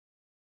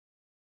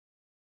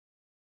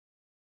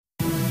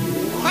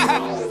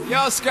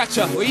Yo,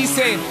 Scratcher, what you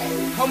saying?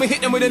 How we hit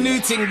them with a new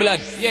ting,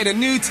 blood? Yeah, the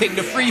new ting,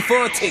 the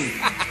 3-4 ting.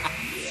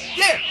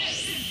 Yeah.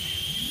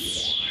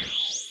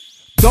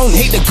 Don't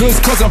hate the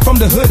goods, cause I'm from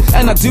the hood,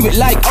 and I do it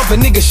like other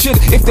niggas should.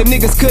 If them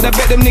niggas could, I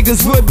bet them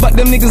niggas would, but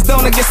them niggas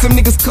don't, I guess them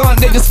niggas can't.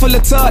 They just full of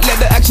tart, let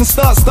the action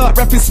start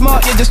rapping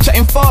smart, yeah, just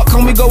chatting fart.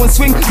 Can we go and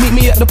swing? Meet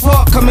me at the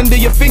park, come and do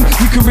your thing.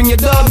 You can bring your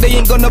dog, they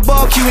ain't gonna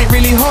bark. You ain't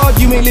really hard,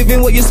 you ain't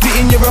living what you're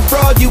spitting, you're a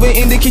fraud. You ain't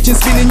in the kitchen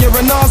spinning, you're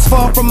an arse.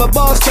 Far from a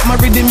boss, check my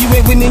rhythm, you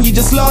ain't winning, you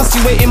just lost.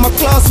 You ain't in my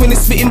class when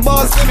it's spitting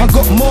bars. I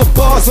got more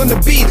bars on the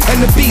beat,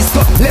 and the beat's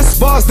got less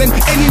bars than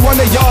any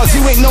one of yours.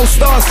 You ain't no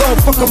stars, don't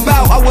fuck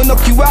about, I will knock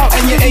you out,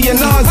 and your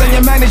A&Rs and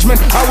your management,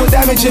 I will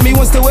damage him. He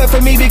wants to work for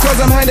me because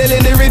I'm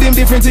handling the rhythm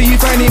different to you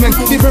fanny man.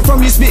 Different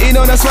from you spitting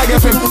on a swag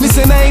FM.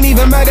 Listen, I ain't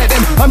even mad at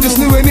them, I'm just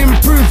new and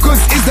improved,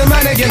 cause it's the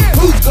man again.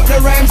 Who's got the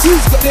rhymes,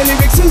 who's got the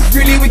lyrics, who's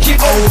really wicked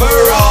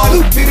overall?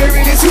 Who be the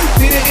realest, who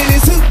be the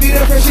illest, who be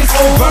the freshest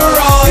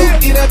overall? Who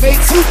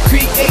innovates, who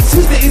creates,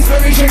 who's the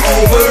inspiration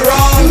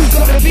overall? Who's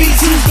got the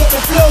beats, who's got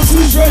the flows,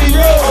 who's running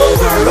roll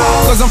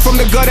overall? Cause I'm from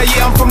the gutter,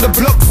 yeah, I'm from the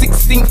block,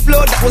 16th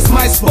floor, that was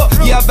my spot.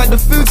 Yeah, I've had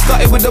the food,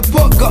 started with the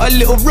pot, got a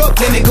little rock,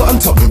 then it got on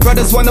top.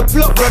 Brothers wanna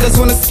plot, brothers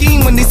wanna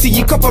scheme. When they see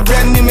you cop a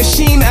brand new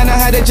machine. And I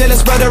had a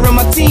jealous brother on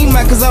my team,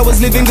 man, cause I was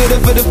living good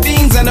for the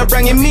fiends. And I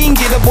rang him mean,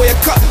 get a boy a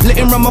cut,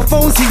 let him run my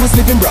phones, he was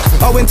living rough.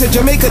 I went to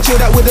Jamaica, chilled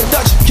out with a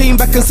Dutch, came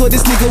back and saw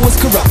this nigga was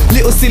corrupt.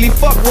 Little silly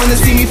fuck, wanna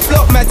see me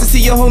flop, mad to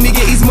see your homie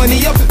get his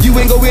money up. You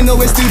ain't going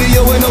nowhere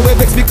studio and nowhere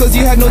vex because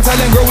you had no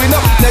talent growing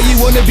up. Now you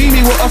wanna be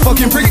me, what a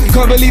fucking prick.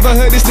 Can't believe I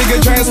heard this nigga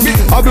try and spit.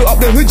 I built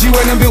up the hood, you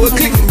went and built a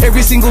clique.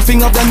 Every single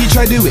thing I've done, you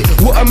try do it.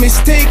 What a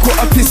mistake, what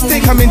a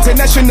mistake. I'm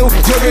international,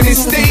 you're in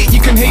this state. You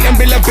can hate and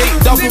bill a bait,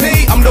 double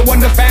pay. I'm the one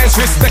the fans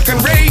respect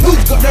and rate.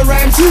 Who's got the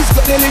rhymes, who's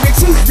got the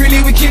lyrics, who's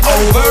really wicked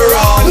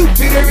overall? Who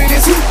be the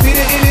realest, who be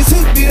the illest, who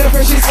be the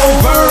freshest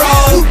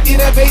overall? Who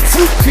innovates,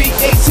 who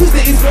creates, who's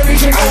the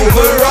inspiration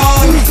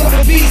overall? Who's got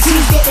the beats,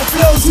 who's got the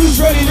flows, who's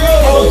running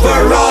roll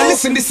overall?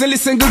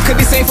 Listen good, cause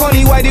this ain't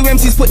funny. Why do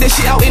MCs put their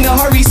shit out in a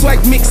hurry? Swag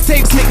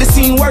mixtapes, make the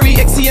scene worry.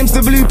 XCM's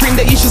the blueprint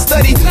that you should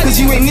study, cause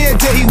you ain't near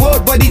dirty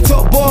world, buddy.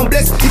 Top born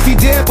blessed, if you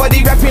dare,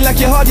 buddy. Rapping like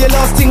you're hard, your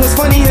last thing was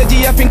funny. Heard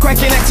you yapping,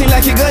 cracking, acting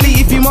like you're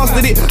gully. If you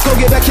mastered it, go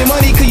get back your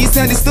money, cause you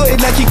sound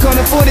distorted like you can't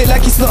afford it.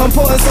 Like it's not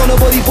important, so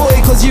nobody bought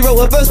it. Cause you wrote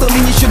a verse, don't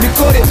mean you should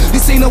record it.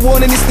 This ain't a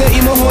warning, it's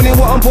dirty morning.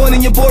 What I'm born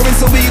and you're boring,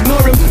 so we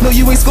ignore him. No,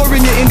 you ain't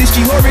scoring, your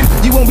industry whoring.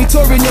 You won't be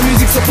touring, your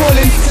music's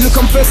appalling. Look,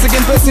 I'm first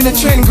again, burst in the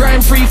trend.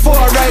 Grind 3-4,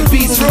 I ride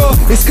beats raw.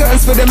 It's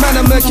curtains for the man,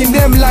 I'm murking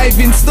them live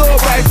in store.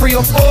 Ride 3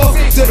 or 4.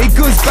 Durrty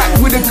Goodz, back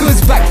with the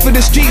goods, back for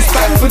the streets,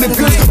 back for the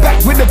goods, back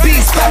with the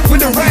beats, back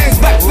with the rhymes,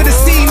 back for the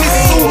scene. This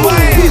is all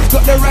mine. Who's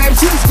got the rhymes,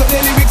 who's got the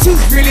lyrics,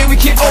 who's really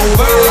wicked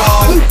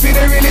overall? Who be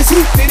the realest,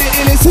 who be the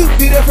illest, who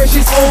be the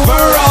freshest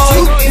overall?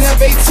 Who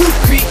innovates, who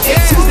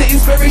creates, who's the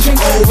inspiration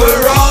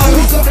overall?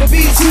 Who's got the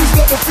beats, who's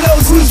got the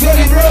flows, who's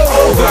running roll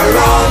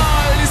overall?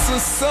 This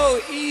was so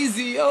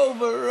easy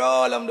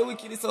overall. I'm the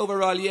wickedest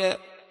overall, yeah.